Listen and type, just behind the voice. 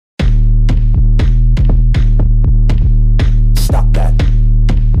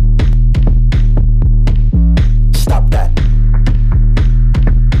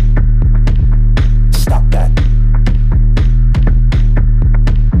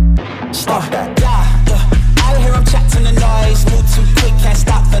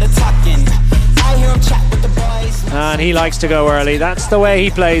and he likes to go early. That's the way he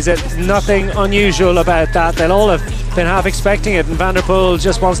plays it. Nothing unusual about that. They'll all have been half expecting it, and Van der Poel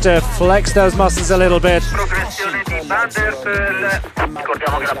just wants to flex those muscles a little bit. Progressione di Van der Poel.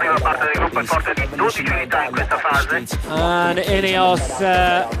 Ricordiamo che la prima parte del gruppo è forte di 12 unità in questa fase. And INEOS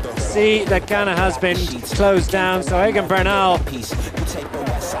see that Ghana has been closed down, so Egan Bernal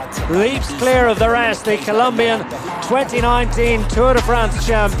leaps clear of the rest. The Colombian 2019 Tour de France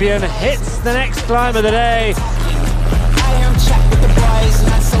champion hits the next climb of the day.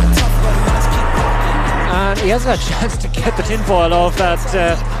 And he hasn't had a chance to get the tinfoil off that,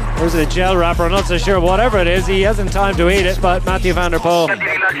 or is it a gel wrapper? I'm not so sure. Whatever it is, he hasn't time to eat it, but Mathieu van der Poel.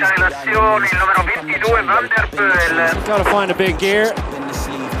 Got to find a big gear,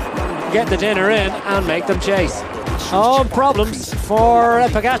 get the dinner in and make them chase. Oh, problems for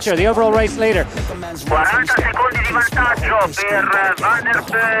Pogacar, the overall race leader. 40 secondi di vantaggio per Van der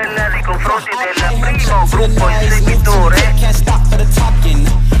Poel nei confronti del primo gruppo inseguitore.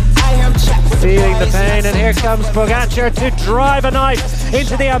 Feeling the pain, and here comes Pogacar to drive a knife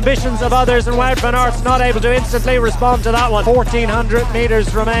into the ambitions of others, and Wout van Aert's not able to instantly respond to that one. 1400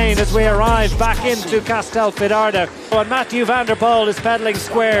 metres remain as we arrive back into Castelfidardo, and Mathieu van der Poel is pedaling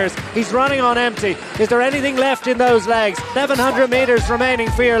squares. He's running on empty. Is there anything left in those legs? 1100 metres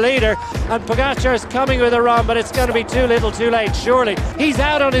remaining for your leader, and Pogacar's coming with a run, but it's going to be too little too late, surely. He's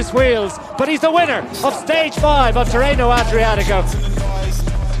out on his wheels, but he's the winner of stage 5 of Tirreno Adriatico.